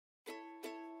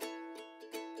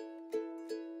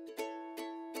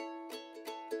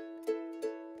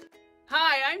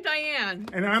I'm Diane.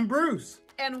 And I'm Bruce.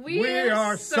 And we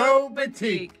are So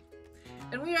Batik.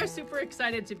 And we are super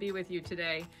excited to be with you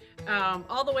today.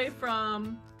 All the way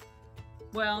from,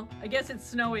 well, I guess it's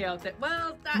snowy out there.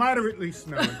 Well, moderately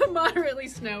snowy. Moderately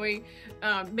snowy.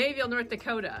 Mayville, North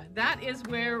Dakota. That is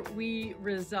where we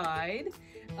reside.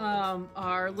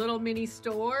 Our little mini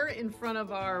store in front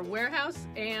of our warehouse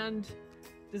and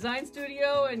design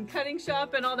studio and cutting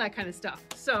shop and all that kind of stuff.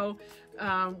 So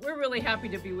we're really happy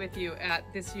to be with you at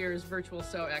this year's Virtual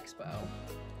Sew Expo.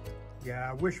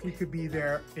 Yeah, I wish we could be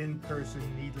there in person,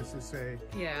 needless to say.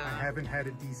 Yeah. I haven't had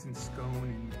a decent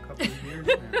scone in a couple of years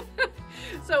now.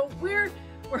 So we're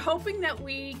hoping that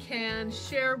we can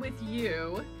share with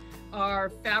you our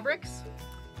fabrics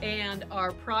and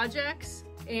our projects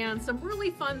and some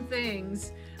really fun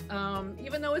thwe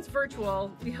even though it's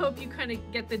virtual, we hope you kind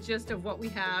of get the gist of what we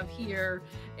have here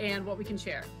and what we can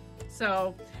share.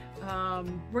 So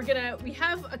we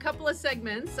have a couple of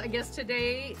segments, I guess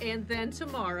today and then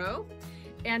tomorrow.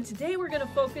 And today we're gonna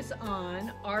focus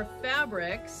on our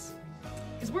fabrics,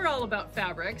 because we're all about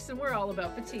fabrics and we're all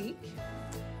about batik.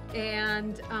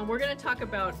 And we're gonna talk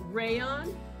about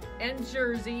rayon and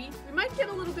jersey. We might get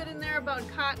a little bit in there about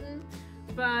cotton,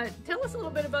 but tell us a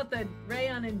little bit about the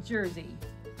rayon and jersey.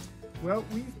 Well,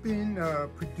 we've been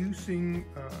producing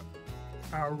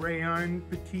our rayon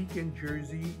batik and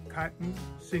jersey cotton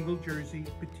single jersey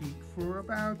batik for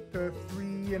about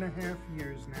 3.5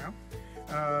 years now.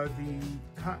 The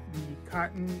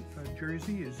cotton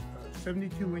jersey is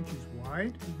 72 inches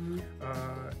wide.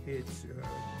 It's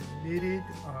knitted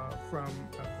from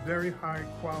a very high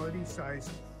quality size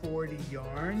 40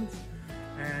 yarns,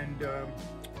 and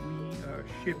we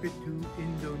ship it to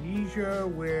Indonesia,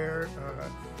 where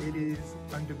it is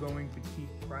undergoing batik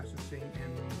processing,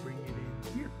 and we bring it in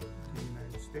here to the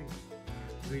United States.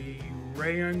 The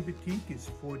rayon batik is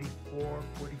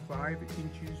 45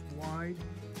 inches wide,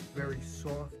 very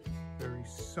soft, very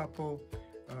supple.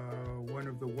 One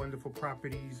of the wonderful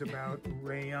properties about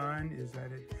rayon is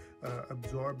that it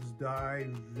absorbs dye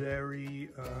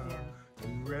very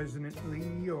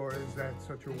resonantly, or is that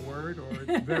such a word, or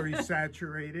it's very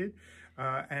saturated,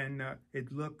 and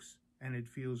it looks and it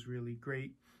feels really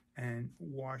great and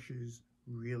washes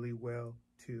really well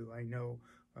too. I know,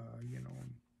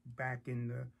 back in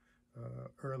the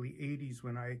early 80s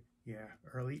when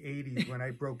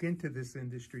I broke into this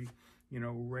industry,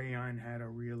 rayon had a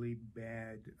really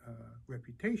bad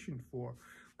reputation for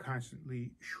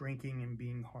constantly shrinking and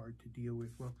being hard to deal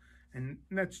with. Well, and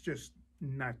that's just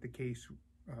not the case,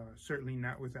 certainly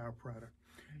not with our product.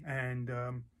 And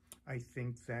I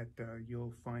think that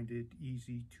you'll find it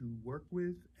easy to work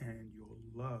with, and you'll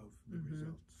love the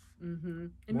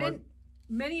results. And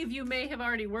many of you may have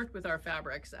already worked with our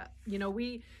fabrics.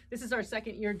 This is our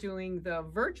second year doing the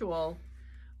virtual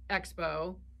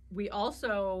expo. We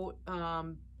also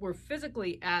were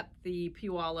physically at the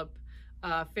Puyallup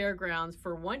Fairgrounds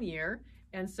for 1 year.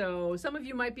 And so some of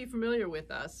you might be familiar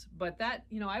with us, but that,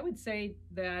 I would say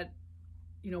that,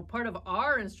 part of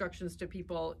our instructions to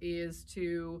people is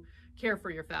to care for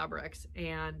your fabrics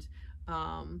and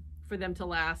for them to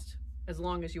last as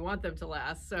long as you want them to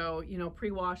last. So,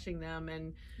 pre-washing them,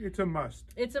 and it's a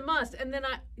must. It's a must. And then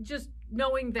just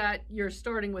knowing that you're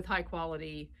starting with high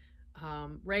quality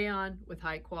rayon, with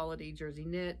high quality jersey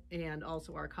knit, and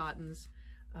also our cottons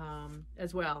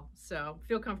as well. So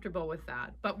feel comfortable with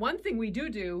that. But one thing we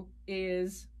do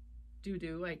is,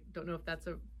 I don't know if that's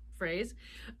a phrase,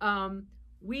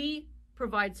 we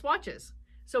provide swatches.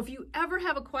 So if you ever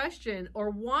have a question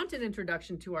or want an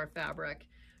introduction to our fabric,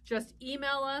 just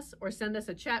email us or send us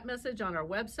a chat message on our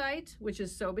website, which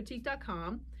is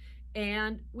sobatik.com,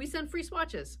 and we send free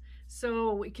swatches.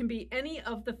 So it can be any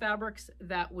of the fabrics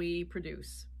that we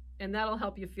produce, and that'll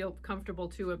help you feel comfortable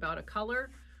too about a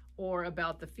color or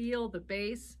about the feel, the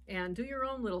base, and do your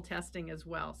own little testing as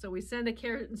well. So we send a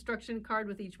care instruction card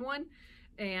with each one,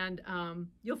 and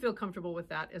you'll feel comfortable with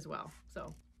that as well.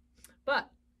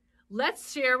 But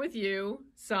let's share with you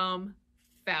some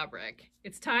fabric.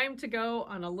 It's time to go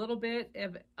on a little bit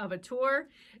of a tour,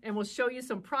 and we'll show you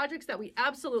some projects that we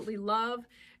absolutely love,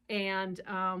 and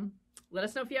let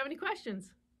us know if you have any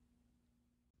questions.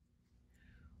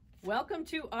 Welcome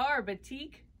to our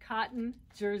batik cotton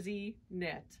jersey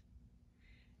knit.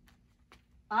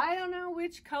 I don't know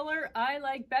which color I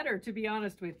like better, to be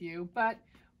honest with you, but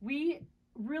we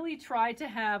really try to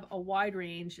have a wide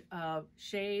range of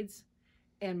shades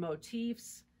and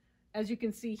motifs. As you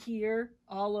can see here,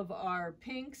 all of our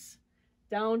pinks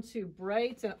down to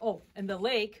brights, and the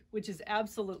lake, which is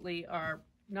absolutely our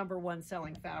 #1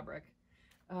 selling fabric.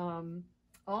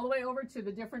 All the way over to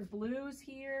the different blues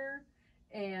here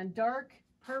and dark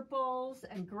purples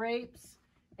and grapes,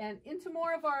 and into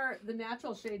more of the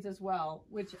natural shades as well,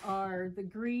 which are the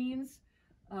greens,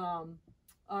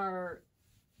 our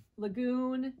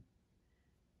Lagoon,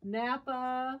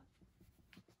 Napa,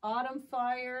 Autumn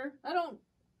Fire. I don't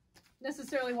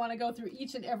necessarily want to go through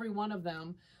each and every one of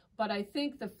them, but I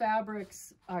think the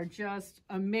fabrics are just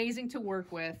amazing to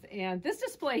work with. And this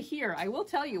display here, I will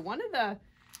tell you, one of the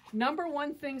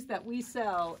 #1 things that we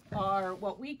sell are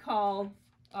what we call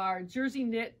our jersey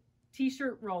knit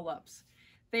t-shirt roll-ups.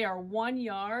 They are 1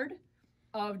 yard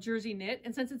of jersey knit,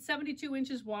 and since it's 72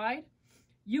 inches wide,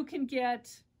 you can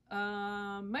get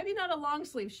maybe not a long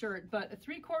sleeve shirt, but a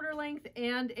 3/4 length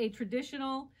and a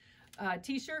traditional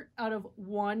t-shirt out of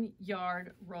 1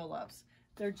 yard roll-ups.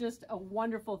 They're just a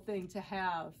wonderful thing to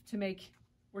have to make.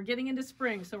 We're getting into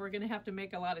spring, so we're going to have to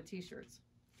make a lot of t-shirts.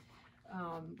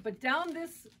 But down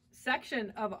this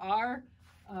section of our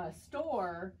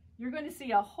store, you're going to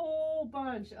see a whole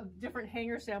bunch of different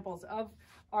hanger samples of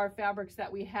our fabrics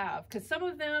that we have, because some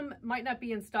of them might not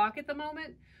be in stock at the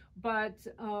moment, but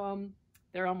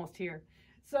they're almost here.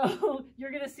 So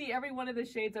you're going to see every one of the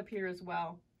shades up here as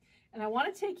well. And I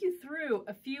want to take you through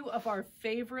a few of our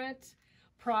favorite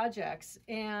projects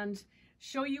and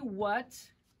show you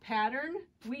what pattern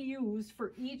we use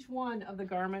for each one of the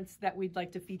garments that we'd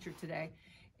like to feature today.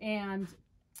 And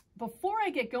before I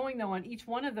get going though on each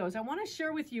one of those, I want to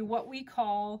share with you what we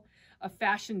call a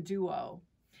fashion duo.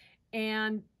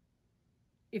 And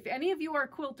if any of you are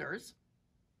quilters,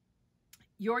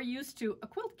 you're used to a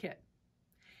quilt kit.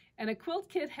 And a quilt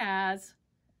kit has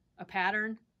a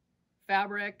pattern,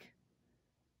 fabric,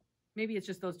 maybe it's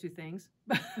just those two things,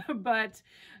 but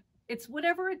it's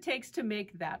whatever it takes to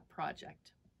make that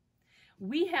project.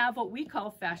 We have what we call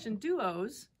fashion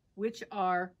duos, which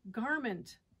are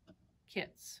garment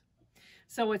kits.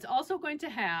 So it's also going to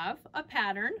have a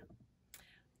pattern,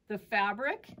 the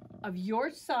fabric of your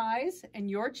size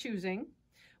and your choosing,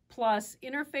 plus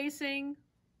interfacing,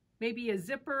 maybe a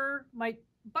zipper.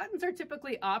 Buttons are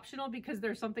typically optional because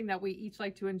they're something that we each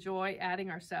like to enjoy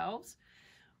adding ourselves,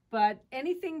 but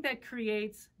anything that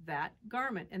creates that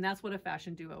garment, and that's what a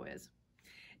fashion duo is.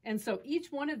 And so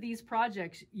each one of these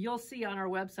projects you'll see on our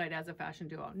website as a fashion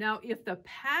duo. Now, if the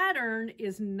pattern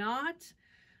is not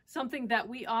something that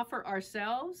we offer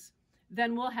ourselves,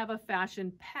 then we'll have a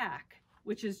fashion pack,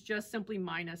 which is just simply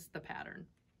minus the pattern.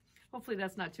 Hopefully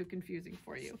that's not too confusing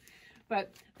for you.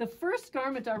 But the first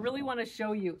garment I really want to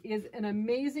show you is an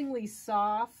amazingly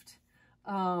soft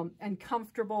and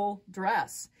comfortable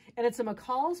dress. And it's a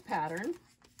McCall's pattern.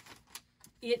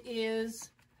 It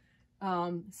is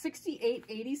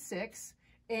 6886.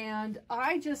 And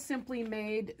I just simply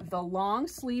made the long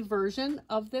sleeve version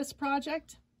of this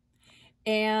project.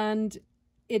 And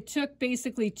it took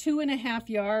basically 2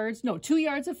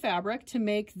 yards of fabric to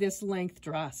make this length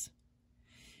dress.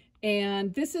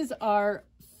 And this is our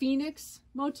Phoenix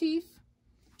motif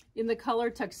in the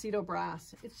color Tuxedo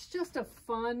Brass. It's just a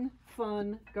fun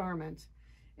garment.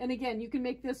 And again, you can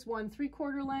make this one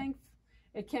 3/4 length.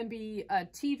 It can be a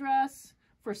tea dress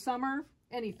for summer,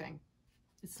 anything.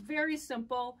 It's very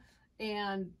simple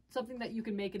and something that you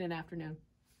can make in an afternoon.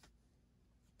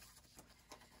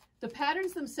 The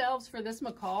patterns themselves for this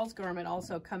McCall's garment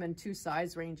also come in 2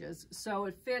 size ranges. So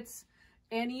it fits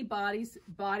any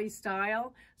body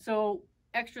style. So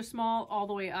extra small all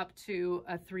the way up to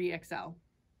a 3XL.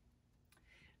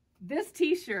 This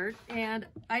t-shirt, and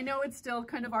I know it's still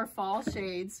kind of our fall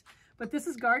shades, but this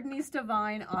is Gardenista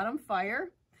Vine Autumn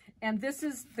Fire, and this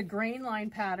is the grain line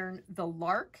pattern, the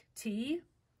Lark Tee.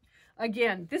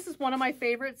 Again, this is one of my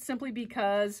favorites simply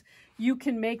because you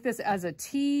can make this as a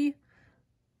tee,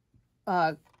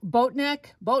 boat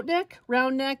neck,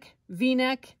 round neck,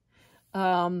 V-neck,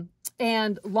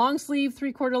 and long sleeve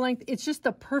 3/4 length. It's just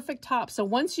the perfect top. So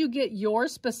once you get your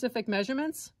specific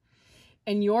measurements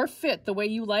and your fit the way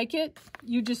you like it,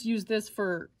 you just use this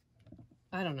for,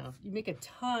 I don't know, you make a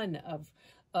ton of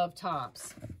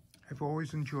tops. I've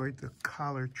always enjoyed the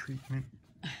collar treatment.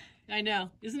 I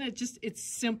know, isn't it just, it's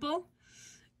simple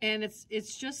and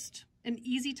it's just an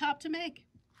easy top to make.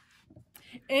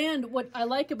 And what I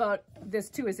like about this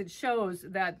too is it shows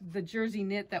that the jersey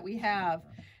knit that we have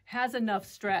has enough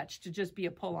stretch to just be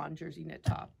a pull-on jersey knit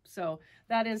top. So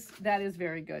that is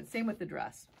very good. Same with the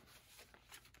dress.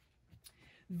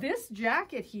 This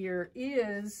jacket here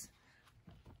is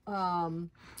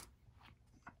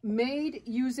made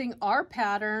using our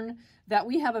pattern that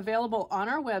we have available on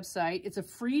our website. It's a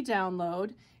free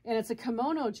download, and it's a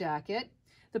kimono jacket.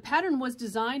 The pattern was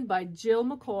designed by Jill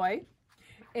McCoy,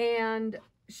 and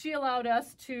she allowed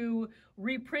us to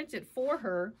reprint it for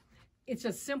her. It's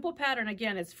a simple pattern.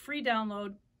 Again, it's free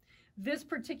download. This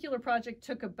particular project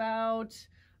took about,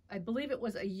 I believe it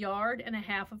was 1.5 yards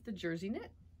of the jersey knit.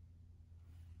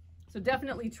 So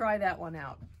definitely try that one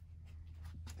out.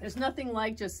 There's nothing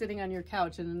like just sitting on your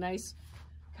couch in a nice,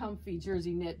 comfy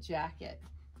jersey knit jacket.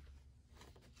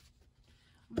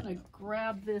 I'm gonna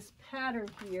grab this pattern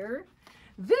here.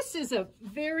 This is a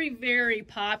very, very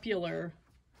popular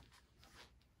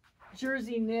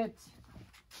jersey knit.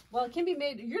 Well, it can be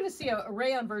made, you're gonna see a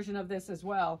rayon version of this as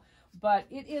well, but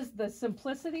it is the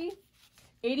Simplicity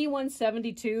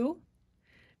 8172.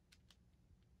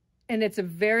 And it's a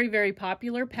very, very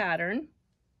popular pattern.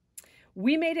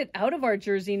 We made it out of our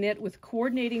jersey knit with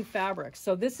coordinating fabrics.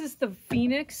 So this is the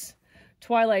Phoenix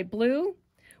Twilight Blue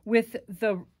with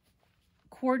the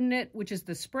coordinate, which is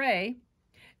the spray,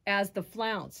 as the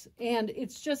flounce. And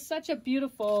it's just such a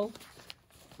beautiful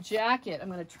jacket.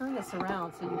 I'm going to turn this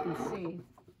around so you can see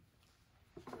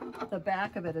the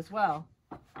back of it as well.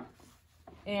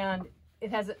 And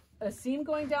it has a seam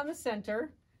going down the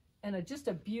center and just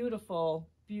a beautiful,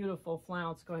 beautiful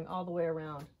flounce going all the way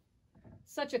around.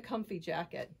 Such a comfy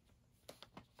jacket.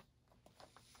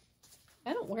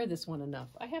 I don't wear this one enough.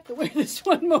 I have to wear this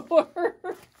one more.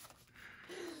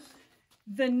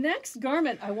 The next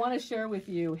garment I want to share with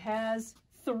you has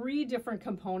 3 different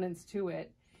components to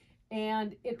it.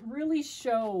 And it really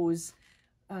shows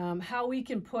how we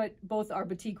can put both our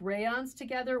batik rayons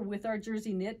together with our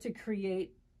jersey knit to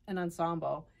create an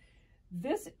ensemble.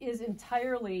 This is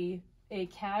entirely a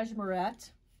cashmerette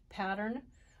pattern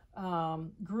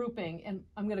grouping, and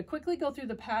I'm going to quickly go through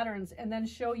the patterns and then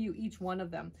show you each one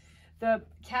of them. The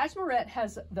cashmerette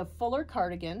has the fuller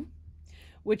cardigan,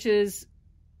 which is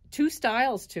 2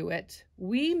 styles to it.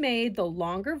 We made the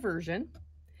longer version,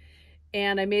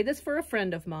 and I made this for a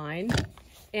friend of mine,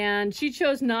 and she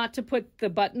chose not to put the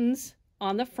buttons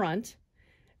on the front.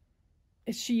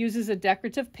 She uses a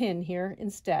decorative pin here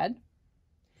instead.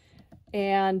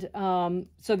 And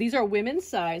so these are women's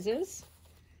sizes.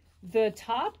 The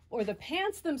top or the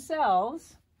pants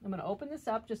themselves, I'm going to open this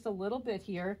up just a little bit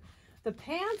here. The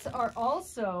pants are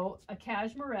also a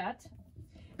cashmerette,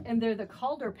 and they're the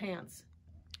Calder pants.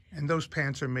 And those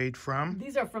pants are made from?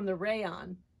 These are from the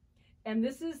rayon. And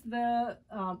this is the,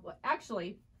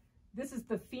 actually, this is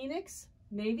the Phoenix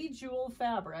Navy Jewel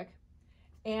fabric.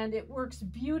 And it works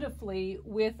beautifully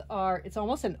with our, it's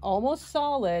almost an almost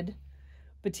solid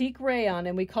batik rayon,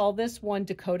 and we call this one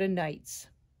Dakota Nights.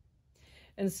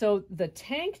 And so the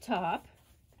tank top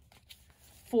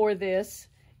for this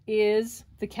is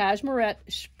the cashmerette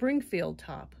Springfield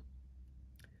top.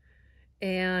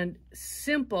 And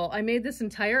simple. I made this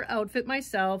entire outfit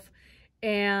myself,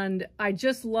 and I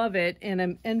just love it, and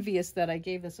I'm envious that I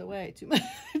gave this away to my,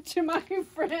 to my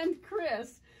friend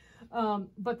Chris.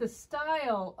 But the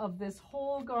style of this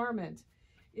whole garment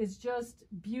is just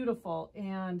beautiful,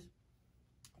 and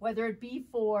whether it be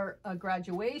for a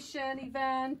graduation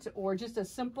event or just a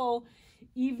simple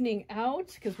evening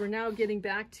out, because we're now getting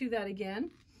back to that again,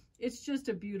 it's just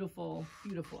a beautiful,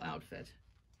 beautiful outfit.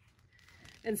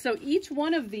 And so each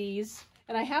one of these,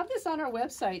 and I have this on our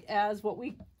website as what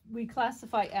we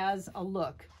classify as a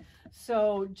look.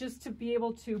 So just to be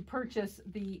able to purchase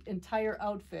the entire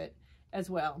outfit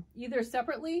as well, either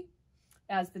separately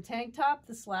as the tank top,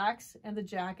 the slacks, and the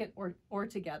jacket, or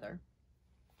together.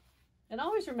 And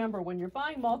always remember, when you're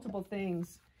buying multiple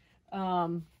things,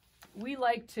 we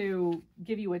like to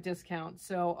give you a discount.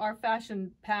 So our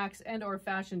fashion packs and or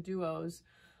fashion duos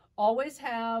always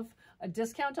have a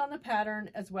discount on the pattern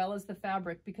as well as the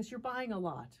fabric, because you're buying a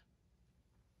lot.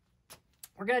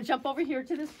 We're going to jump over here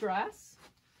to this dress.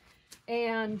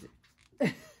 And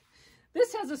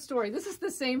this has a story. This is the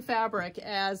same fabric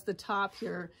as the top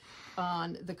here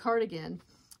on the cardigan,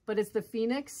 but it's the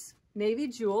Phoenix Navy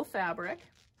Jewel fabric.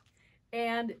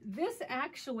 And this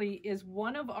actually is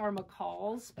one of our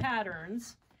McCall's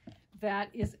patterns that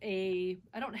is a,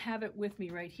 I don't have it with me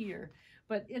right here,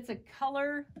 but it's a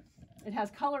color, it has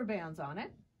color bands on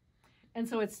it. And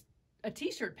so it's a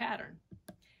t-shirt pattern,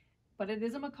 but it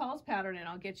is a McCall's pattern, and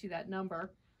I'll get you that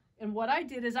number. And what I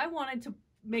did is I wanted to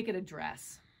make it a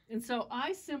dress. And so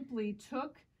I simply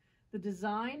took the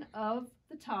design of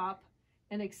the top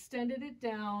and extended it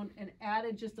down and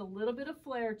added just a little bit of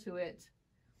flair to it,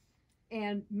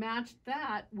 and matched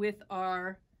that with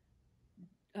our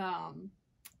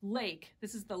lake.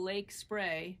 This is the lake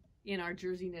spray in our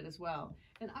jersey knit as well.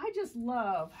 And I just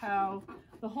love how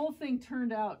the whole thing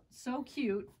turned out so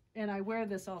cute, and I wear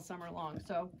this all summer long.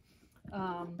 So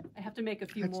I have to make a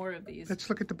few more of these. Let's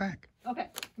look at the back. Okay,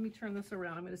 let me turn this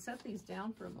around. I'm going to set these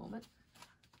down for a moment.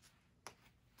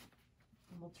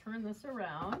 And we'll turn this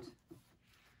around.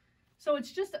 So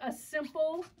it's just a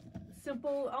simple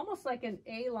simple, almost like an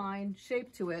A-line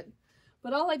shape to it.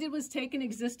 But all I did was take an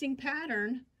existing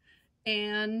pattern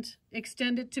and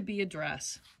extend it to be a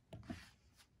dress.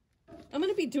 I'm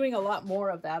going to be doing a lot more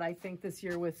of that, I think, this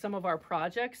year with some of our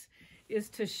projects, is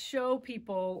to show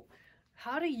people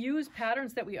how to use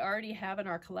patterns that we already have in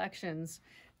our collections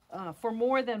for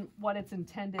more than what its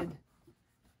intended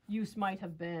use might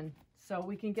have been. So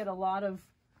we can get a lot of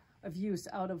use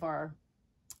out of our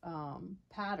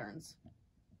patterns.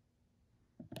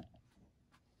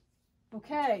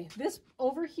 Okay, this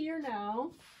over here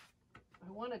now,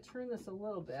 I want to turn this a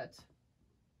little bit.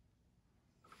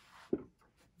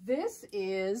 This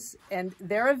is, and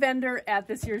they're a vendor at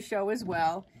this year's show as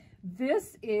well.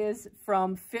 This is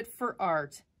from Fit for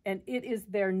Art, and it is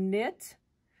their knit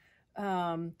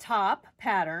top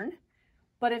pattern,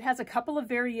 but it has a couple of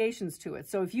variations to it.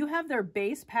 So if you have their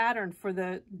base pattern for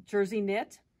the jersey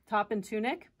knit top and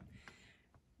tunic,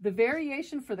 the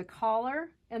variation for the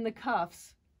collar and the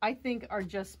cuffs, I think, are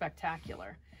just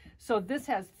spectacular. So this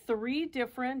has 3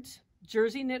 different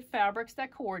jersey knit fabrics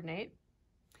that coordinate.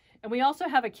 And we also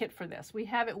have a kit for this. We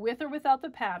have it with or without the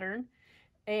pattern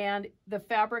and the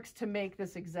fabrics to make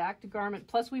this exact garment.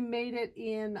 Plus we made it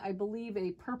in, I believe,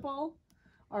 a purple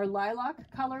or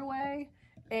lilac colorway,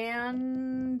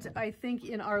 and I think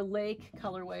in our lake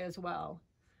colorway as well.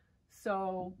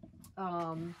 So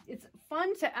it's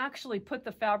fun to actually put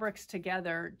the fabrics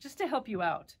together just to help you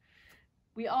out.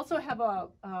 We also have a,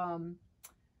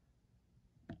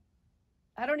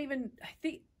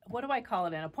 what do I call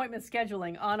it, an appointment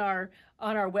scheduling on our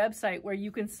website where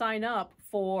you can sign up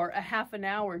for a half an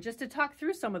hour just to talk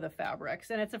through some of the fabrics.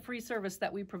 And it's a free service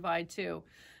that we provide too,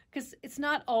 because it's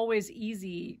not always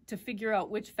easy to figure out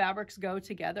which fabrics go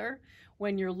together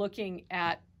when you're looking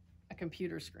at a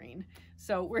computer screen.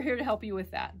 So we're here to help you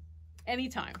with that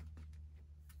anytime.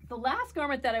 The last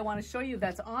garment that I want to show you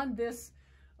that's on this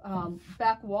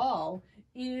back wall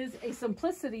is a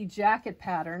Simplicity jacket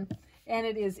pattern, and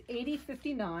it is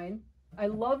 8059. I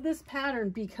love this pattern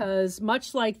because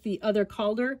much like the other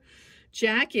Calder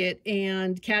jacket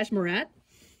and cashmerette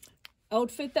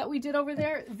outfit that we did over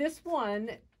there, this one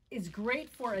is great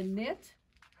for a knit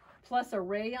plus a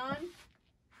rayon,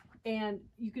 and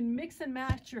you can mix and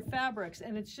match your fabrics,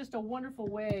 and it's just a wonderful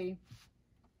way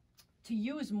to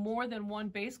use more than one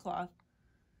base cloth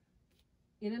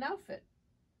in an outfit.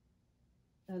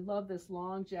 I love this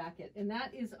long jacket, and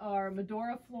that is our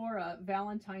Medora Flora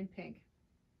Valentine Pink.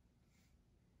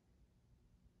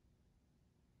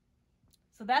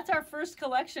 So that's our first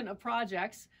collection of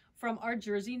projects from our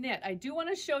Jersey Knit. I do want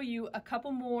to show you a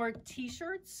couple more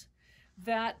t-shirts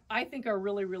that I think are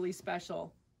really, really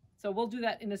special. So we'll do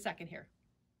that in a second here.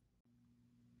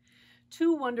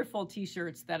 2 wonderful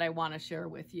t-shirts that I want to share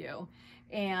with you,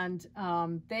 and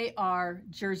they are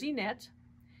Jersey Knit.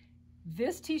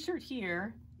 This t-shirt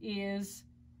here is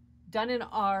done in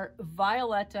our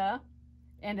Violetta,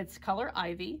 and it's color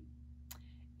Ivy.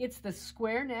 It's the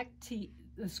square neck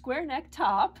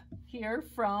top here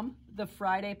from the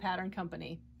Friday Pattern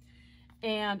Company.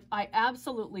 And I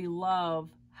absolutely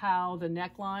love how the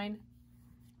neckline,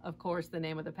 of course, the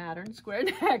name of the pattern, square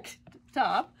neck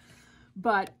top,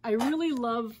 but I really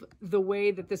love the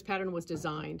way that this pattern was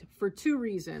designed for 2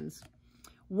 reasons.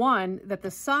 One, that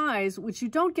the size, which you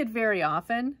don't get very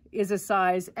often, is a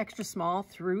size extra small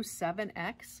through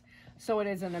 7X. So it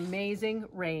is an amazing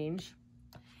range.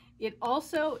 It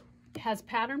also has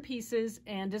pattern pieces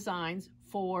and designs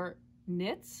for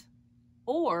knits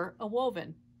or a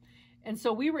woven. And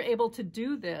so we were able to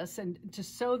do this and to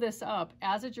sew this up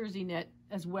as a jersey knit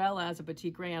as well as a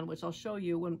batik rayon, which I'll show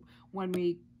you when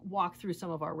we walk through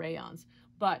some of our rayons.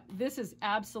 But this is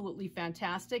absolutely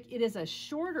fantastic. It is a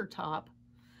shorter top.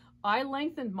 I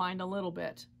lengthened mine a little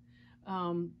bit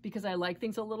because I like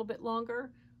things a little bit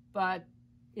longer, but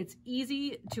it's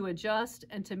easy to adjust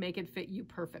and to make it fit you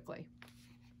perfectly.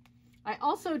 I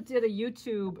also did a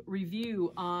YouTube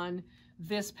review on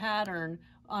this pattern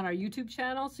on our YouTube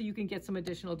channel, so you can get some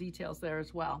additional details there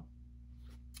as well.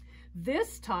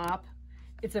 This top,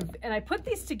 and I put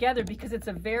these together because it's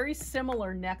a very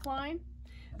similar neckline.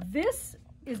 This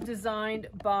is designed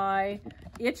by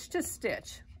Itch to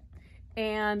Stitch.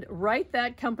 And write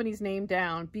that company's name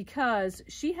down because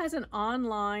she has an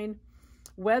online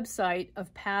website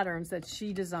of patterns that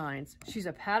she designs. She's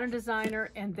a pattern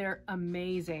designer, and they're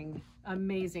amazing,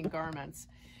 amazing garments.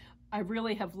 I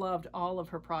really have loved all of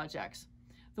her projects.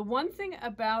 The one thing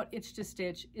about Itch to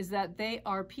Stitch is that they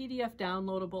are PDF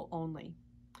downloadable only.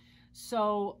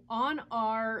 So on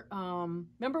our,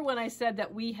 remember when I said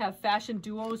that we have fashion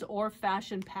duos or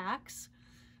fashion packs?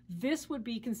 This would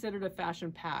be considered a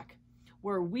fashion pack,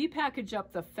 where we package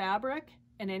up the fabric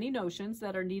and any notions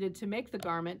that are needed to make the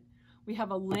garment, we have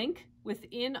a link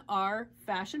within our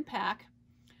fashion pack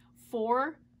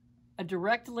for a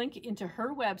direct link into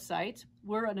her website.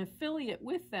 We're an affiliate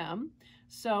with them,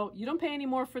 so you don't pay any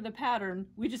more for the pattern.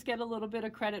 We just get a little bit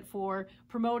of credit for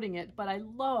promoting it, but I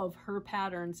love her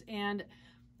patterns. And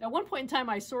at one point in time,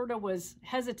 I sort of was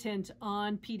hesitant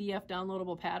on PDF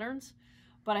downloadable patterns,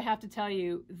 but I have to tell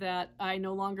you that I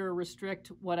no longer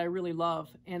restrict what I really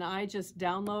love, and I just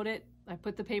download it. I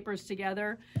put the papers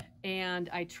together and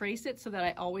I trace it so that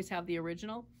I always have the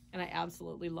original, and I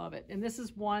absolutely love it. And this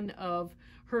is one of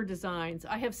her designs.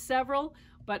 I have several,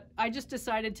 but I just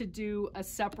decided to do a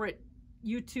separate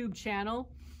YouTube channel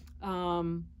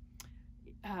kind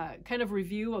of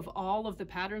review of all of the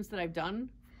patterns that I've done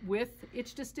with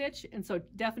Itch to Stitch, and so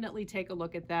definitely take a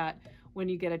look at that when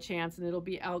you get a chance, and it'll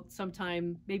be out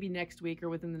sometime maybe next week or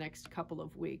within the next couple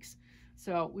of weeks.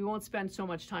 So we won't spend so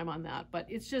much time on that, but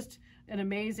it's just an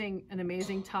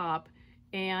amazing top.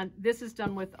 And this is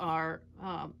done with our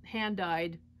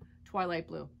hand-dyed Twilight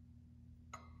Blue.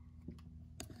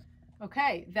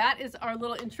 Okay, that is our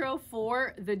little intro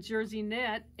for the jersey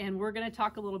knit, and we're going to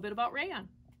talk a little bit about rayon.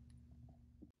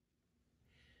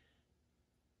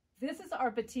 This is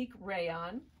our Batik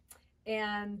rayon,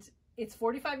 and it's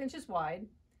 45 inches wide.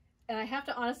 And I have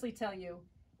to honestly tell you,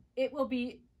 it will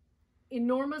be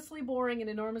enormously boring and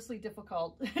enormously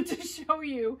difficult to show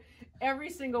you every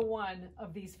single one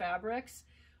of these fabrics.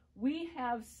 We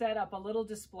have set up a little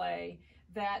display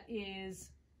that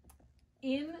is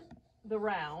in the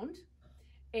round,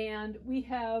 and we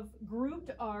have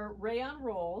grouped our rayon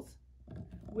rolls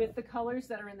with the colors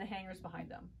that are in the hangers behind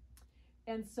them.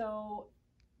 And so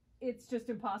it's just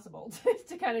impossible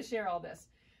to kind of share all this.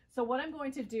 So what I'm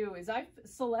going to do is I've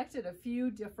selected a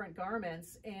few different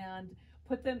garments and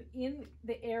put them in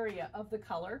the area of the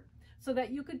color so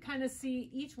that you could kind of see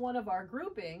each one of our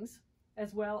groupings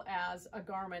as well as a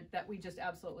garment that we just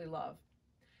absolutely love.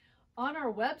 On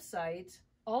our website,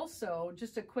 also,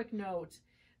 just a quick note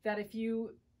that if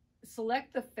you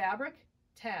select the fabric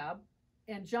tab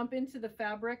and jump into the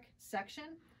fabric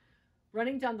section,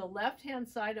 running down the left-hand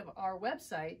side of our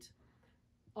website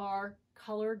are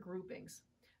color groupings.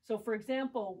 So for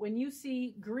example, when you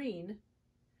see green,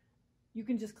 you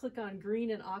can just click on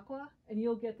green and aqua and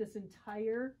you'll get this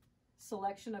entire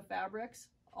selection of fabrics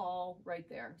all right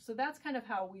there. So that's kind of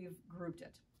how we've grouped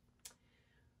it.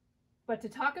 But to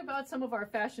talk about some of our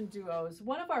fashion duos,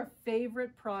 one of our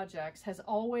favorite projects has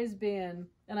always been,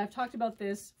 and I've talked about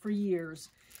this for years,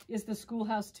 is the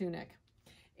schoolhouse tunic.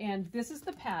 And this is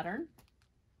the pattern,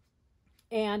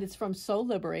 and it's from So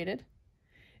Liberated,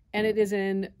 and it is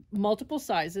in multiple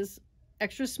sizes,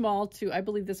 extra small to, I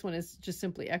believe this one is just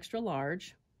simply extra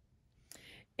large.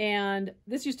 And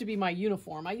this used to be my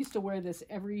uniform. I used to wear this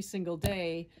every single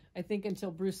day, I think,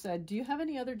 until Bruce said, "Do you have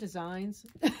any other designs?"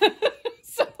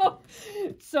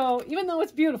 So even though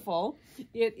it's beautiful,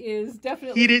 it is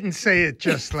definitely... He didn't say it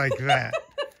just like that.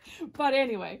 But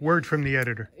anyway. Word from the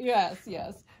editor. Yes,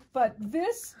 yes. But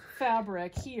this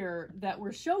fabric here that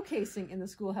we're showcasing in the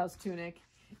schoolhouse tunic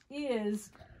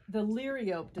is the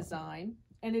Liriope design,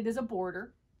 and it is a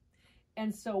border.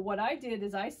 And so what I did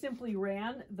is I simply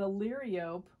ran the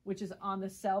Liriope, which is on the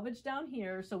selvage down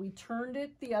here. So we turned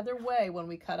it the other way when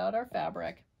we cut out our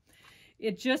fabric.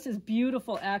 It just is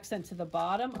beautiful accent to the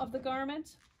bottom of the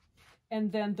garment.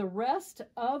 And then the rest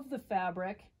of the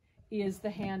fabric is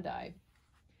the hand dye.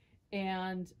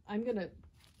 And I'm going to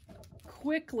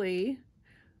quickly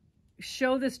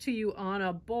show this to you on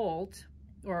a bolt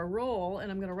or a roll,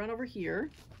 and I'm going to run over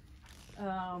here.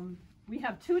 We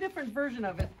have two different versions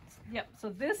of it. Yep,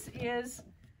 so this is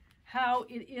how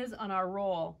it is on our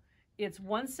roll. It's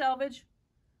one selvage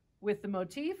with the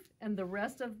motif, and the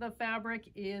rest of the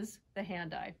fabric is the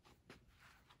hand dye.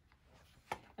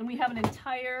 And we have an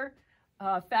entire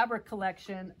fabric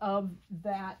collection of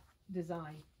that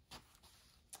design.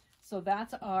 So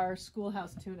that's our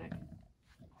schoolhouse tunic.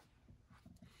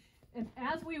 And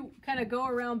as we kind of go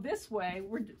around this way,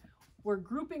 we're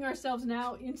grouping ourselves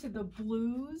now into the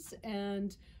blues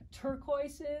and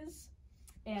turquoises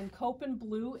and cope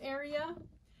blue area.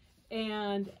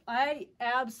 And I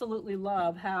absolutely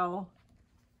love how,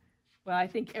 well, I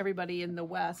think everybody in the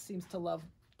West seems to love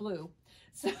blue.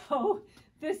 So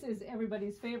this is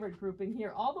everybody's favorite grouping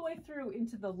here, all the way through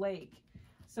into the lake.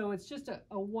 So it's just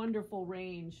a wonderful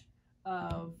range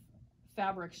of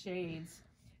fabric shades.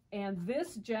 And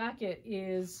this jacket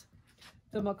is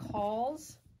the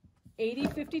McCall's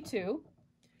 8052.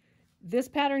 This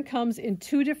pattern comes in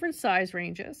two different size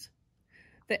ranges,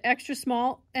 the extra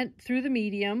small and through the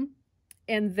medium,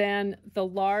 and then the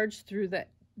large through the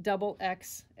double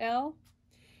XL.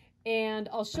 And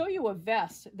I'll show you a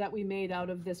vest that we made out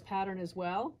of this pattern as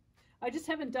well. I just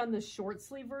haven't done the short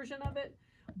sleeve version of it,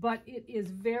 but it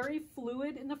is very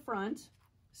fluid in the front.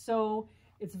 So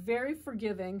it's very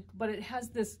forgiving, but it has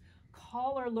this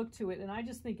collar look to it. And I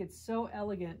just think it's so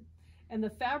elegant. And the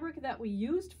fabric that we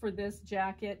used for this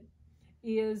jacket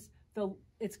is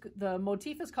the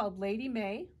motif is called Lady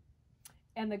May,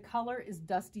 and the color is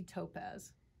Dusty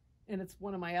Topaz. And it's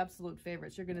one of my absolute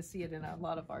favorites. You're gonna see it in a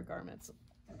lot of our garments.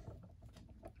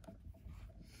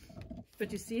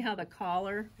 But you see how the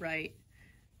collar, right?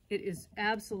 It is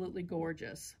absolutely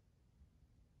gorgeous.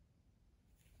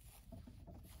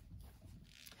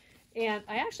 And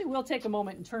I actually will take a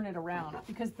moment and turn it around,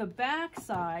 because the back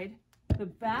side, the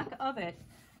back of it,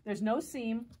 there's no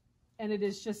seam, and it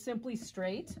is just simply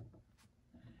straight.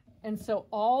 And so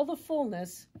all the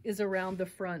fullness is around the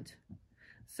front.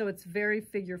 So it's very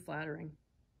figure flattering.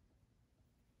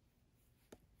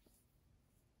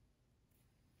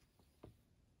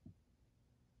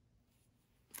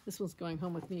 This one's going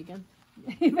home with me again,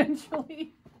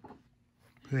 eventually.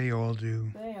 They all do.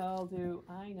 They all do,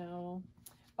 I know.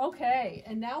 Okay,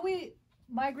 and now we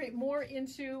migrate more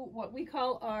into what we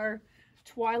call our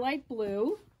twilight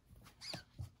blue.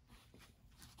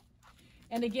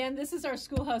 And again, this is our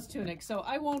schoolhouse tunic, so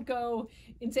I won't go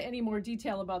into any more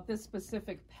detail about this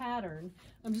specific pattern.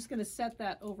 I'm just going to set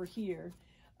that over here.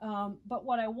 But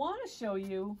what I want to show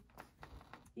you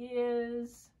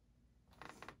is,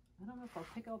 I don't know if I'll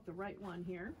pick out the right one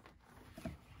here.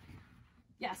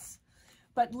 Yes,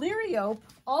 but Liriope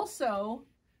also,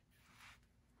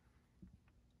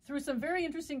 through some very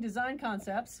interesting design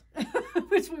concepts,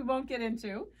 which we won't get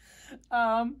into.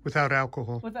 Without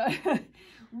alcohol.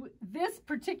 This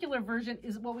particular version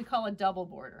is what we call a double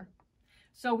border.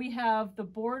 So we have the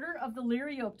border of the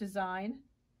Liriope design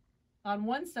on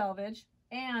one selvage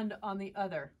and on the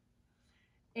other.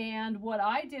 And what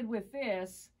I did with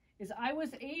this is I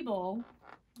was able,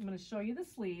 I'm going to show you the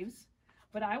sleeves,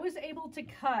 but I was able to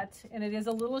cut, and it is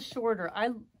a little shorter.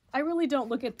 I really don't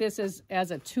look at this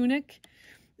as a tunic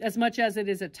as much as it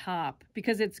is a top,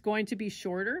 because it's going to be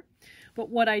shorter. But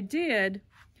what I did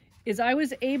is I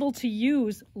was able to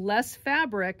use less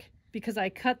fabric because I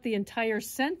cut the entire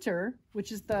center,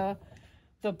 which is the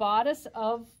bodice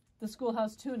of the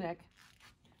schoolhouse tunic,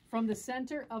 from the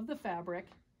center of the fabric,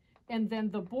 and then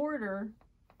the border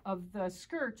of the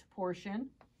skirt portion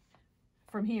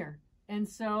from here. And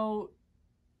so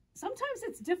sometimes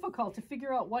it's difficult to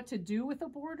figure out what to do with a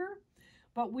border,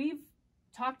 but we've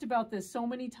talked about this so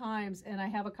many times, and I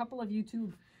have a couple of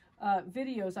YouTube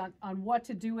videos on what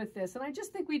to do with this. And I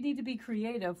just think we need to be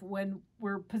creative when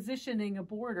we're positioning a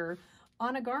border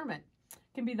on a garment.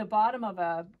 It can be the bottom of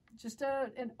an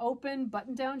open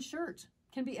button-down shirt.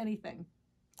 It can be anything.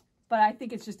 But I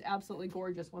think it's just absolutely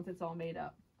gorgeous once it's all made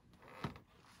up.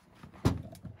 It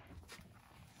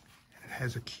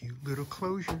has a cute little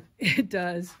closure. It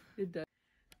does. It does.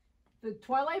 The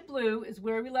twilight blue is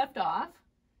where we left off.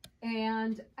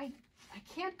 And I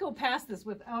can't go past this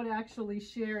without actually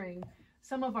sharing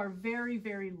some of our very,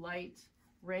 very light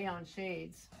rayon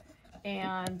shades.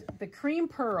 And the cream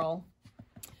pearl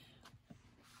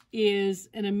is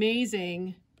an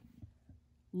amazing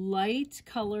light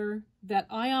color that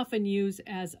I often use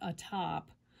as a top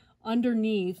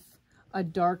underneath a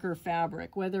darker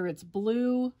fabric, whether it's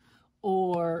blue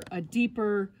or a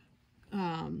deeper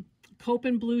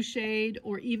cope blue shade,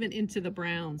 or even into the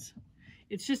browns.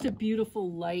 It's just a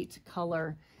beautiful light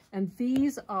color. And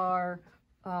these are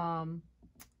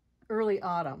early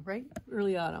autumn, right?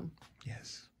 Early autumn.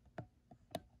 Yes.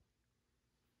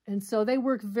 And so they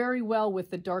work very well with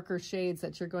the darker shades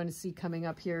that you're going to see coming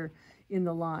up here in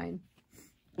the line.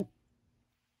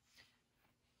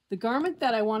 The garment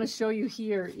that I want to show you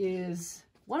here is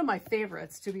one of my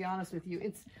favorites, to be honest with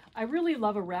you. I really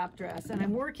love a wrap dress, and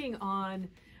I'm working on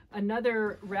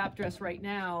another wrap dress right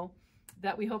now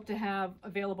that we hope to have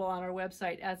available on our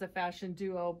website as a fashion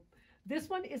duo. This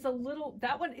one is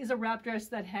that one is a wrap dress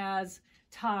that has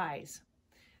ties.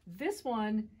 This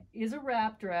one is a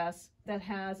wrap dress that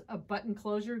has a button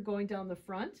closure going down the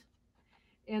front,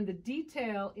 and the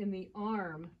detail in the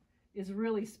arm is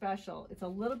really special. It's a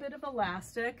little bit of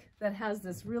elastic that has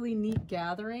this really neat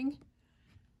gathering,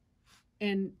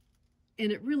 and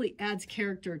it really adds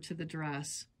character to the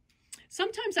dress.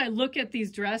 Sometimes I look at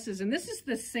these dresses, and this is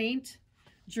the Saint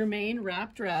Germain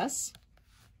wrap dress,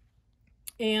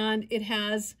 and it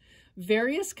has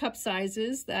various cup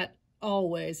sizes. That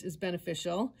always is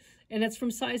beneficial, and it's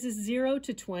from sizes 0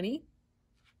 to 20,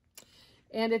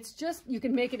 and it's just, you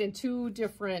can make it in 2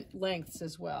 different lengths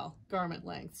as well, garment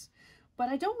lengths. but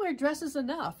I don't wear dresses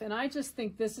enough. And I just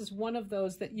think this is one of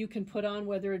those that you can put on,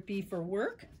 whether it be for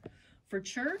work, for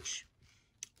church,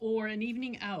 or an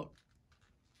evening out.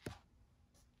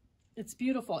 It's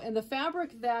beautiful. And the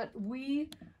fabric that we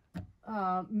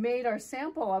made our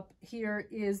sample up here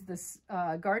is this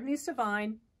Gardenese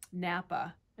Divine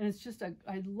Napa. And it's just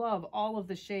I love all of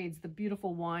the shades, the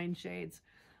beautiful wine shades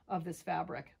of this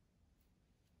fabric.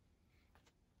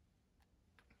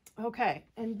 Okay,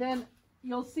 and then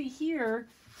you'll see here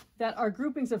that our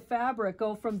groupings of fabric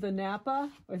go from the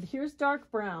Napa, or here's dark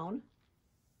brown,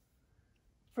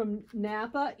 from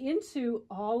Napa into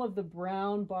all of the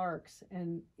brown barks.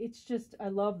 And it's just, I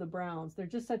love the browns. They're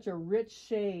just such a rich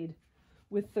shade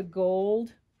with the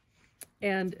gold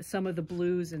and some of the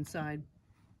blues inside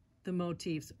the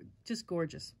motifs. Just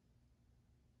gorgeous.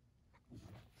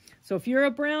 So if you're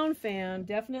a brown fan,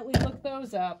 definitely look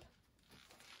those up.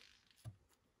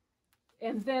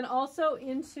 And then also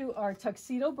into our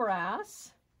tuxedo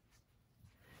brass.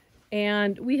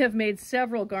 And we have made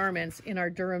several garments in our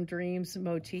Durham Dreams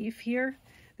motif here.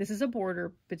 This is a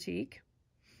border batik.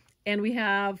 And we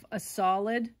have a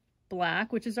solid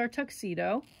black, which is our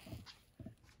tuxedo.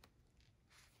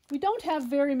 We don't have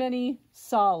very many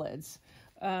solids.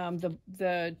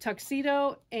 The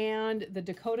tuxedo and the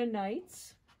Dakota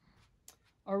Nights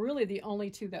are really the only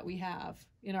two that we have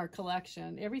in our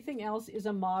collection. Everything else is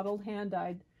a modeled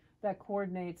hand-dyed that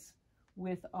coordinates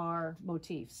with our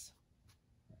motifs.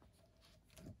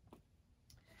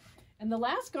 And the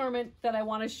last garment that I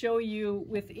want to show you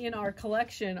within our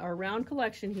collection, our round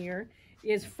collection here,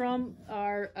 is from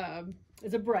our,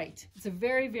 it's a bright. It's a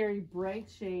very, very bright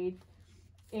shade.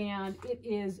 And it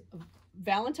is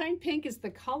Valentine Pink is the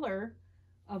color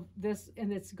of this,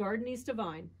 and it's Gardenese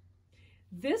Divine.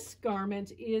 This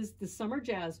garment is the summer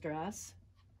jazz dress.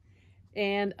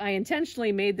 And I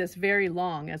intentionally made this very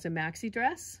long as a maxi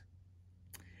dress.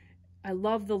 I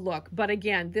love the look. But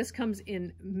again, this comes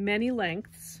in many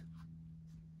lengths.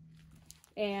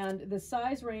 And the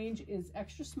size range is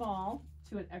extra small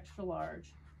to an extra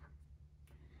large.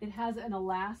 It has an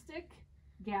elastic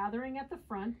gathering at the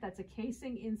front. That's a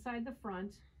casing inside the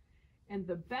front. And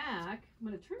the back, I'm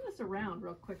going to turn this around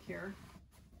real quick here,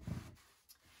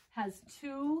 has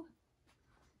two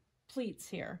pleats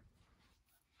here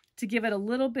to give it a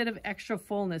little bit of extra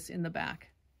fullness in the back.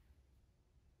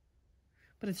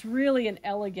 But it's really an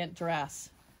elegant dress.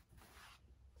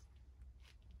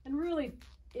 And really,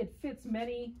 it fits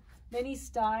many, many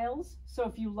styles. So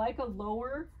if you like a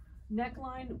lower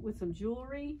neckline with some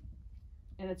jewelry,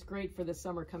 and it's great for the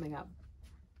summer coming up.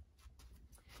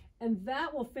 And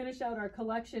that will finish out our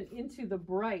collection into the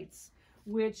brights,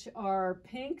 which are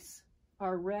pinks,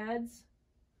 our reds,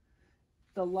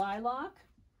 the lilac,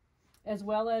 as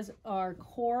well as our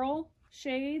coral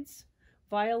shades,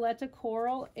 Violetta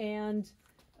Coral, and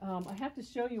I have to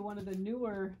show you one of the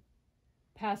newer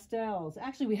pastels.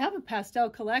 Actually, we have a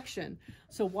pastel collection,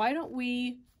 so why don't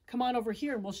we come on over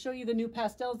here and we'll show you the new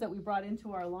pastels that we brought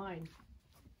into our line.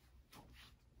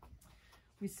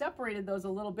 We separated those a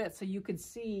little bit so you could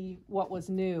see what was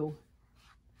new.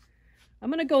 I'm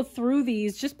going to go through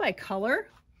these just by color.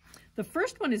 The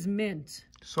first one is mint.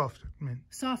 Soft mint.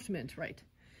 Soft mint, right.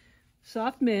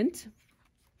 Soft mint.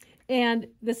 And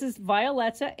this is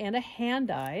Violetta and a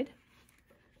hand-dyed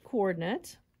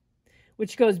coordinate,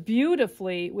 which goes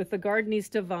beautifully with the Gardenese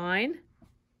Divine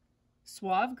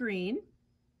Suave Green.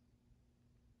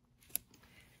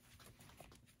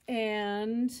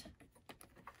 And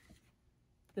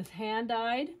the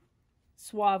hand-dyed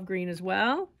Suave Green as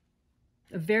well.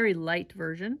 A very light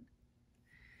version.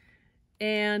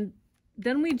 And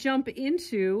then we jump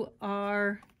into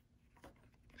our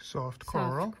soft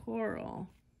coral. Soft coral.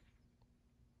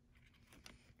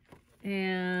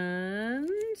 And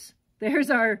there's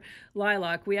our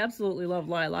lilac. We absolutely love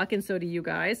lilac, and so do you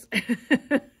guys.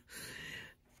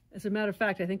 As a matter of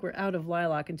fact, I think we're out of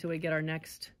lilac until we get our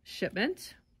next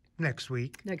shipment. Next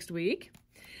week. Next week.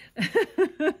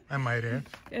 I might add.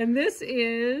 And this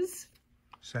is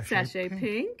Sachet Pink.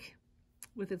 Pink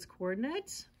with its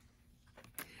coordinates.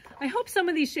 I hope some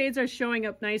of these shades are showing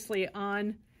up nicely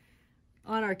on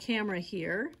our camera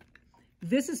here.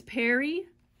 This is Perry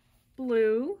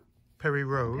Blue. Perry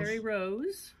Rose. Perry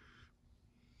Rose.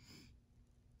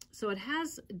 So it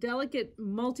has delicate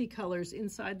multicolors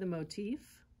inside the motif.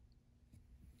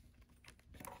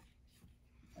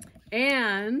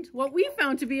 And what we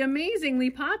found to be amazingly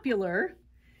popular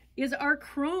is our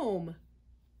chrome.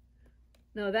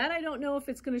 Now that I don't know if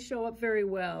it's going to show up very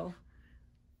well,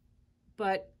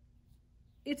 but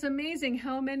it's amazing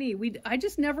how many. I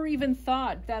just never even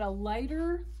thought that a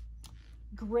lighter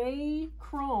gray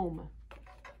chrome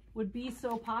would be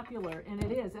so popular, and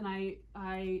it is. And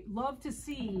I love to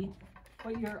see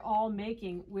what you're all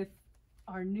making with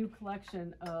our new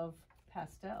collection of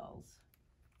pastels.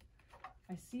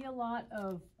 I see a lot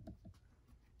of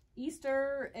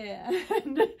Easter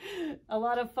and a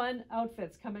lot of fun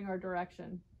outfits coming our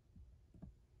direction.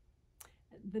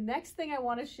 The next thing I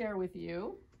want to share with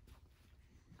you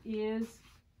is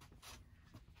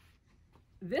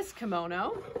this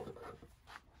kimono,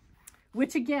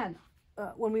 which again,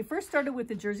 when we first started with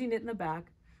the jersey knit in the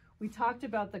back, we talked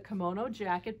about the kimono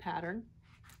jacket pattern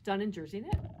done in jersey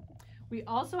knit. We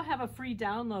also have a free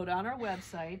download on our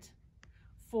website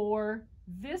for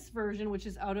this version, which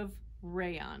is out of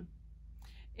Rayon.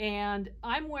 And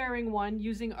I'm wearing one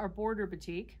using our border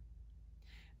batik.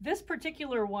 This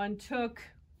particular one took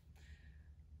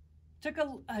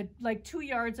like 2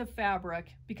 yards of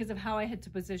fabric because of how I had to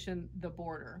position the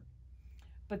border.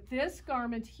 But this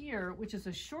garment here, which is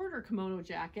a shorter kimono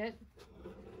jacket,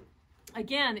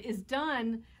 again, is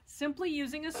done simply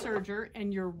using a serger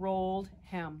and your rolled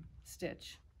hem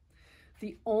stitch.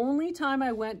 The only time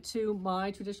I went to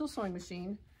my traditional sewing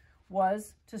machine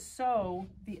was to sew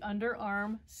the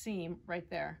underarm seam right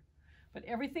there. But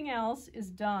everything else is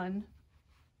done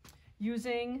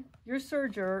using your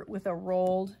serger with a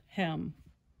rolled hem.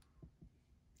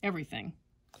 Everything.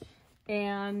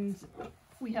 And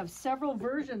we have several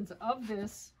versions of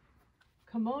this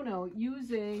kimono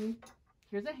using,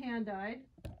 here's a hand-dyed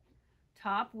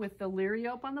top with the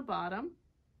liriope on the bottom.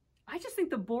 I just think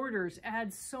the borders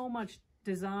add so much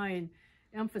design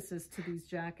emphasis to these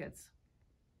jackets.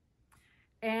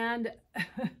 And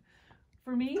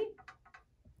for me,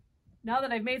 now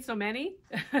that I've made so many,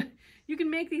 you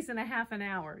can make these in a half an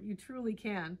hour. You truly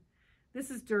can. This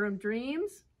is Durham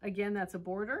Dreams. Again, that's a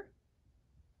border.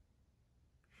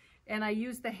 And I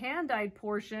use the hand-dyed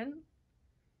portion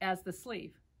as the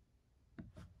sleeve.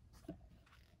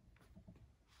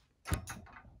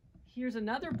 Here's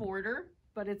another border,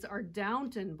 but it's our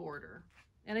Downton border.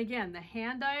 And again, the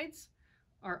hand-dyeds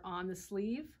are on the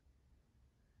sleeve.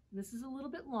 This is a little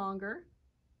bit longer.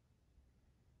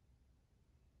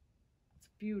 It's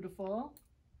beautiful.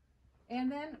 And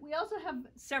then we also have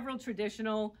several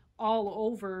traditional all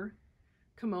over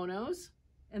kimonos.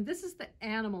 And this is the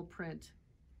animal print.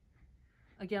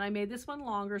 Again, I made this one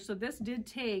longer, so this did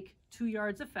take 2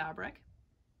 yards of fabric.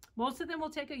 Most of them will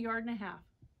take 1.5 yards.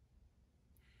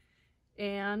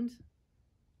 And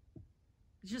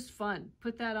it's just fun.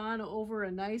 Put that on over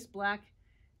a nice black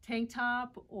tank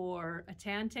top or a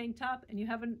tan tank top, and you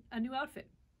have a new outfit.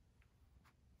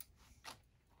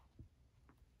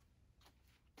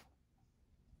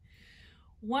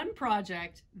 One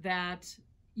project that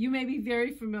you may be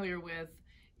very familiar with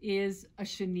is a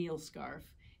chenille scarf.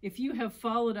 If you have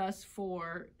followed us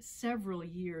for several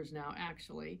years now,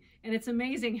 actually, and it's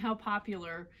amazing how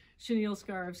popular chenille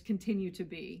scarves continue to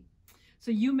be.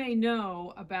 So you may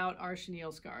know about our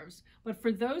chenille scarves, but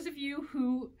for those of you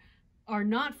who are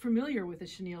not familiar with a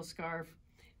chenille scarf,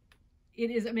 it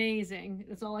is amazing.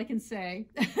 That's all I can say.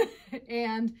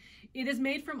 And it is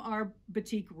made from our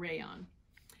Batik rayon.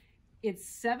 It's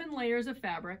 7 layers of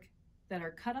fabric that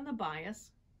are cut on the bias.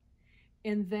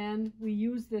 And then we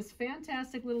use this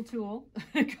fantastic little tool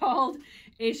called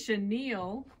a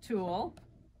chenille tool.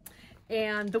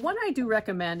 And the one I do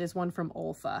recommend is one from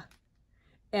Olfa.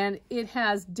 And it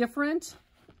has different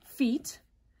feet,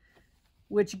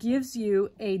 which gives you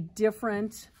a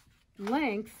different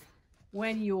length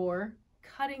when you're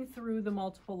cutting through the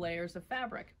multiple layers of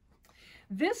fabric.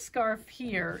 This scarf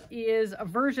here is a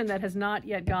version that has not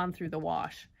yet gone through the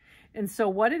wash. And so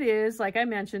what it is, like I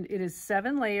mentioned, it is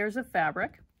 7 layers of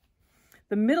fabric.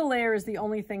 The middle layer is the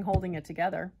only thing holding it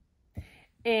together.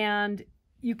 And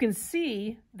you can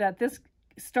see that this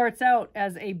starts out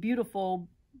as a beautiful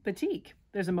batik.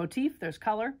 There's a motif, there's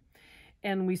color,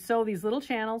 and we sew these little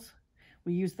channels.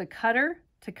 We use the cutter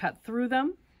to cut through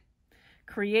them,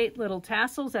 create little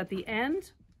tassels at the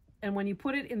end, and when you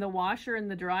put it in the washer and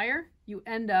the dryer, you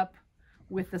end up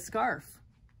with the scarf.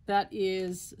 That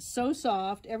is so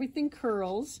soft, everything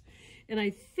curls, and I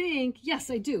think, yes,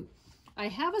 I do. I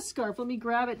have a scarf, let me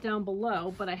grab it down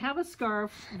below, but I have a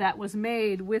scarf that was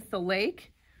made with the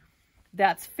lake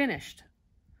that's finished.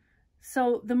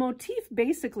 So the motif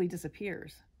basically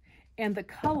disappears, and the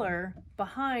color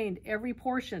behind every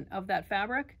portion of that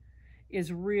fabric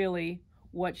is really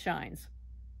what shines.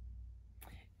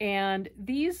 And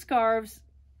these scarves,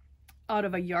 out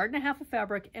of 1.5 yards of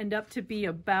fabric, end up to be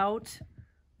about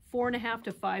 4.5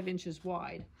 to 5 inches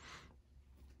wide.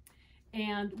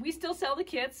 And we still sell the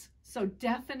kits, so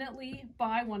definitely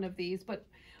buy one of these. But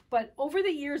But over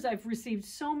the years, I've received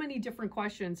so many different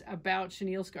questions about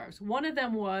chenille scarves. One of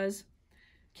them was,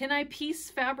 can I piece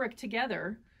fabric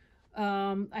together?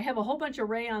 I have a whole bunch of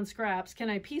rayon scraps. Can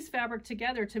I piece fabric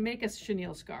together to make a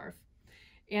chenille scarf?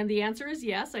 And the answer is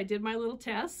yes. I did my little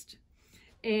test.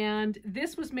 And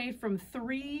this was made from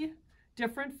 3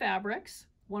 different fabrics.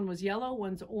 One was yellow,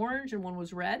 one's orange, and one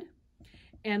was red.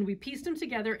 And we pieced them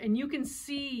together, and you can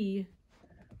see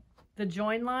the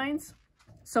join lines.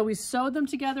 So we sewed them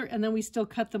together, and then we still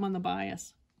cut them on the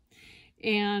bias.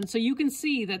 And so you can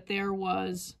see that there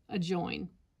was a join,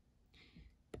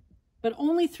 but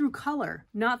only through color,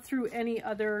 not through any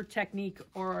other technique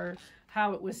or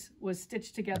how it was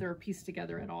stitched together or pieced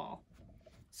together at all.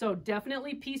 So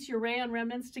definitely piece your rayon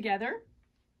remnants together.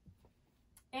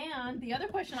 And the other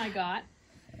question I got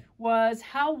was,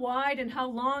 how wide and how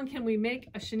long can we make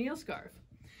a chenille scarf?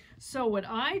 So what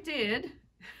I did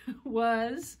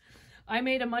was I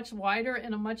made a much wider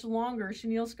and a much longer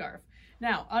chenille scarf.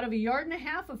 Now, out of 1.5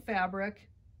 yards of fabric,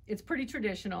 it's pretty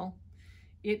traditional.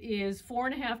 It is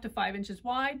 4.5 to 5 inches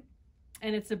wide,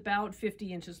 and it's about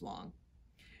 50 inches long.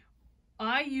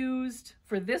 I used,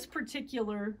 for this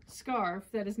particular scarf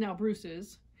that is now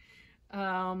Bruce's,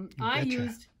 I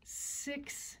used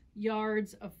 6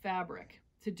 yards of fabric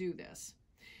to do this.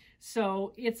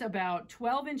 So it's about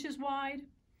 12 inches wide,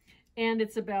 and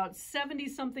it's about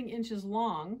 70-something inches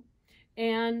long.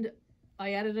 And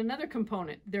I added another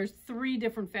component. There's 3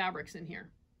 different fabrics in here.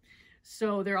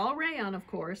 So they're all rayon, of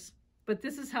course, but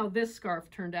this is how this scarf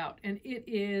turned out. And it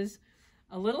is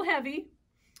a little heavy,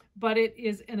 but it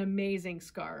is an amazing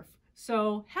scarf.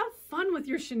 So have fun with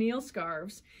your chenille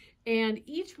scarves. And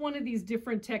each one of these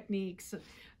different techniques,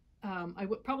 I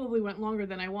probably went longer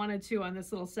than I wanted to on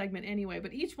this little segment anyway,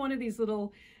 but each one of these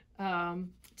little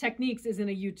techniques is in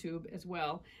a YouTube as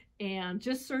well. And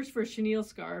just search for chenille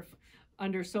scarf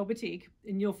under Sew Batik,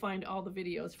 and you'll find all the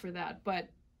videos for that. But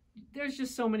there's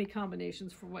just so many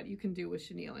combinations for what you can do with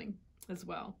chenilling as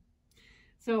well.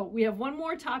 So we have one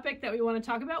more topic that we want to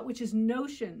talk about, which is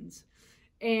notions,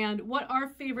 and what our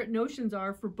favorite notions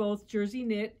are for both jersey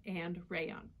knit and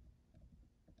rayon.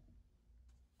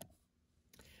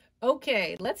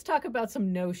 Okay, let's talk about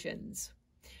some notions.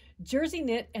 Jersey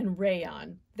knit and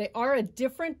rayon, they are a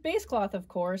different base cloth, of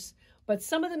course, but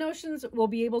some of the notions we'll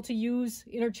be able to use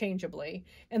interchangeably.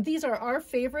 And these are our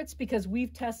favorites because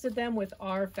we've tested them with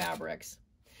our fabrics.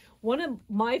 One of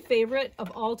my favorite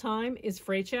of all time is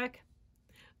fray check.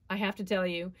 I have to tell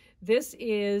you, this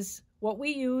is what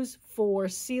we use for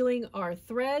sealing our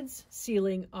threads,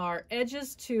 sealing our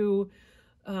edges to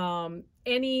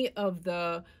any of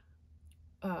the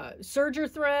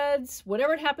serger threads,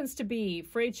 whatever it happens to be.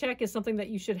 Fray check is something that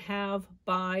you should have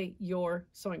by your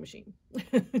sewing machine.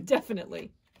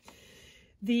 Definitely.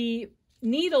 The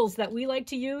needles that we like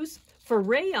to use for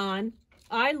rayon,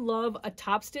 I love a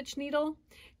top stitch needle,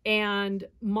 and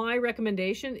my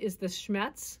recommendation is the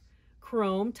Schmetz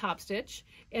Chrome top stitch,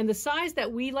 and the size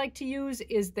that we like to use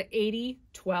is the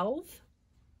 80-12.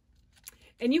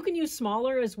 And you can use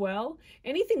smaller as well.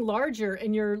 Anything larger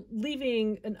and you're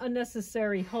leaving an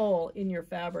unnecessary hole in your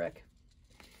fabric.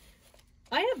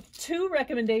 I have 2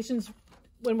 recommendations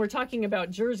when we're talking about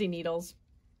jersey needles.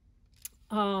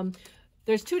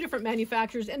 There's 2 different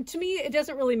manufacturers, and to me it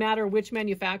doesn't really matter which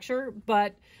manufacturer,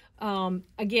 but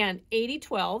again,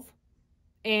 80-12,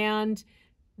 and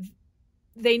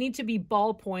they need to be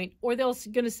ballpoint, or they're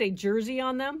going to say jersey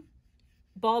on them,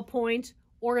 ballpoint,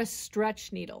 or a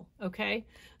stretch needle, okay?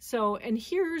 So, and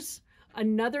here's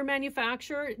another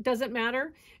manufacturer. It doesn't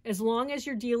matter, as long as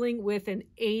you're dealing with an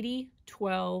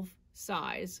 80-12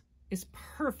 size is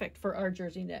perfect for our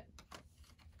jersey knit.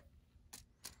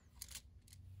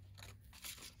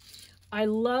 I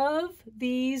love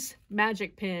these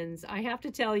magic pins, I have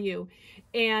to tell you,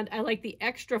 and I like the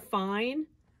extra fine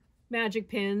magic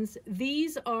pins.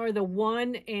 These are the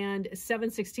 1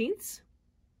 7/16.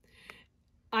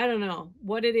 I don't know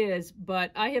what it is, but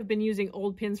I have been using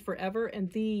old pins forever, and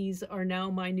these are now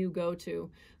my new go-to.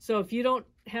 So if you don't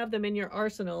have them in your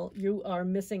arsenal, you are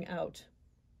missing out.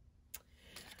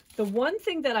 The one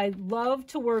thing that I love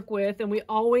to work with, and we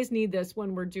always need this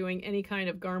when we're doing any kind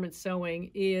of garment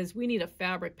sewing, is we need a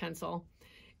fabric pencil.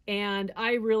 And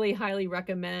I really highly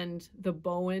recommend the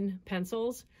Bowen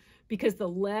pencils because the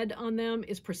lead on them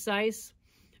is precise.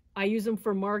 I use them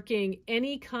for marking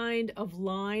any kind of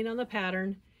line on the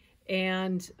pattern,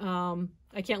 and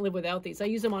I can't live without these. I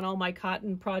use them on all my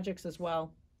cotton projects as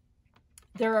well.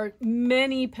 There are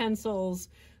many pencils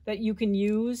that you can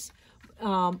use.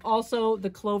 Also, the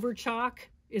Clover chalk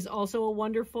is also a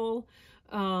wonderful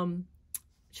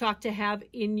chalk to have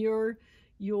in your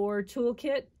your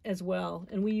toolkit as well.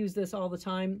 And we use this all the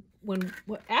time.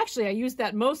 Actually, I used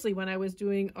that mostly when I was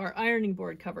doing our ironing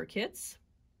board cover kits.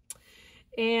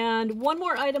 And one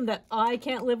more item that I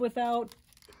can't live without,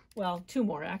 well, two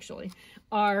more actually,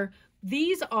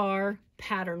 these are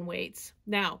pattern weights.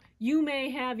 Now, you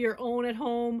may have your own at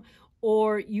home,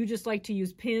 or you just like to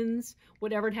use pins,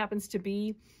 whatever it happens to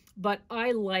be. But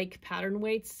I like pattern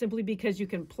weights simply because you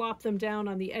can plop them down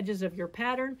on the edges of your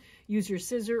pattern, use your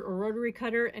scissor or rotary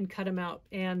cutter and cut them out.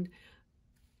 And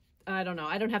I don't know,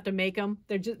 I don't have to make them.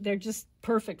 They're just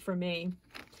perfect for me.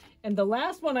 And the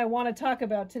last one I want to talk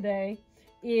about today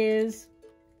is,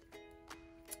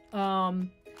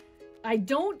 I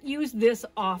don't use this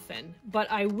often,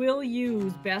 but I will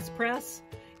use Best Press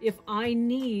if I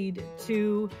need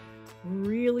to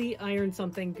really iron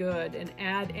something good and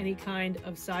add any kind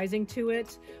of sizing to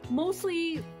it.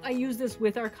 Mostly I use this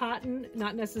with our cotton,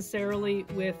 not necessarily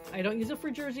with, I don't use it for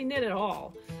jersey knit at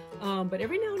all. But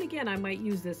every now and again I might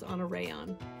use this on a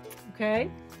rayon.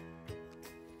 Okay?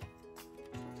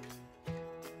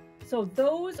 So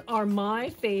those are my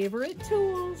favorite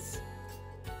tools.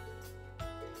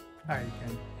 Hi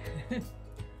again.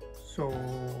 So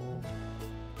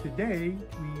today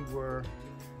we were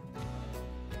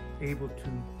able to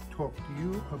talk to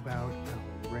you about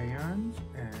rayons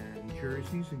and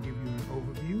jerseys and give you an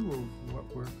overview of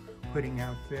what we're putting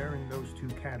out there in those two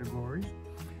categories.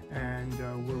 And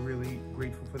we're really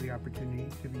grateful for the opportunity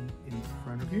to be in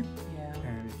front of you. Yeah.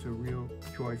 And it's a real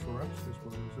joy for us as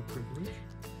well as a privilege.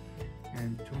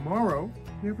 And tomorrow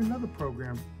we have another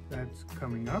program that's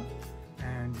coming up,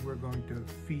 and we're going to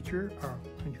feature our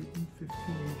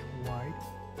 115-inch wide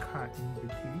cotton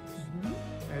batiks,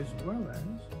 as well as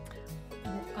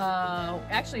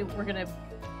actually, we're going to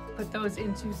put those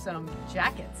into some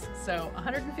jackets. So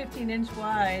 115-inch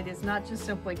wide is not just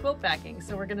simply quilt backing.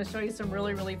 So we're going to show you some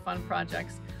really, really fun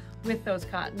projects with those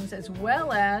cottons, as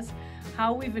well as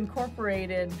how we've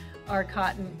incorporated our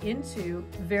cotton into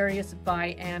various by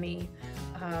Annie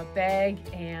bag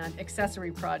and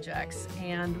accessory projects.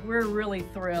 And we're really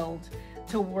thrilled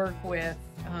to work with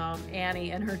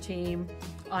Annie and her team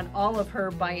on all of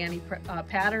her by Annie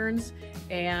patterns.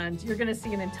 And you're going to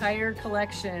see an entire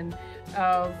collection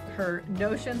of her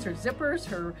notions, her zippers,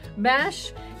 her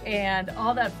mesh, and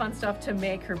all that fun stuff to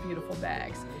make her beautiful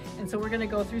bags. And so we're going to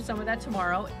go through some of that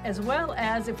tomorrow, as well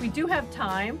as, if we do have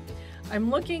time, I'm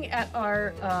looking at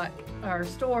our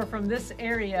store from this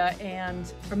area, and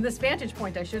from this vantage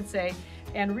point, I should say,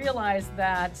 and realize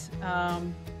that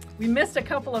we missed a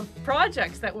couple of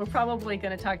projects that we're probably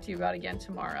going to talk to you about again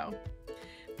tomorrow.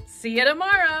 See you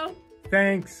tomorrow.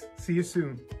 Thanks. See you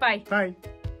soon. Bye. Bye.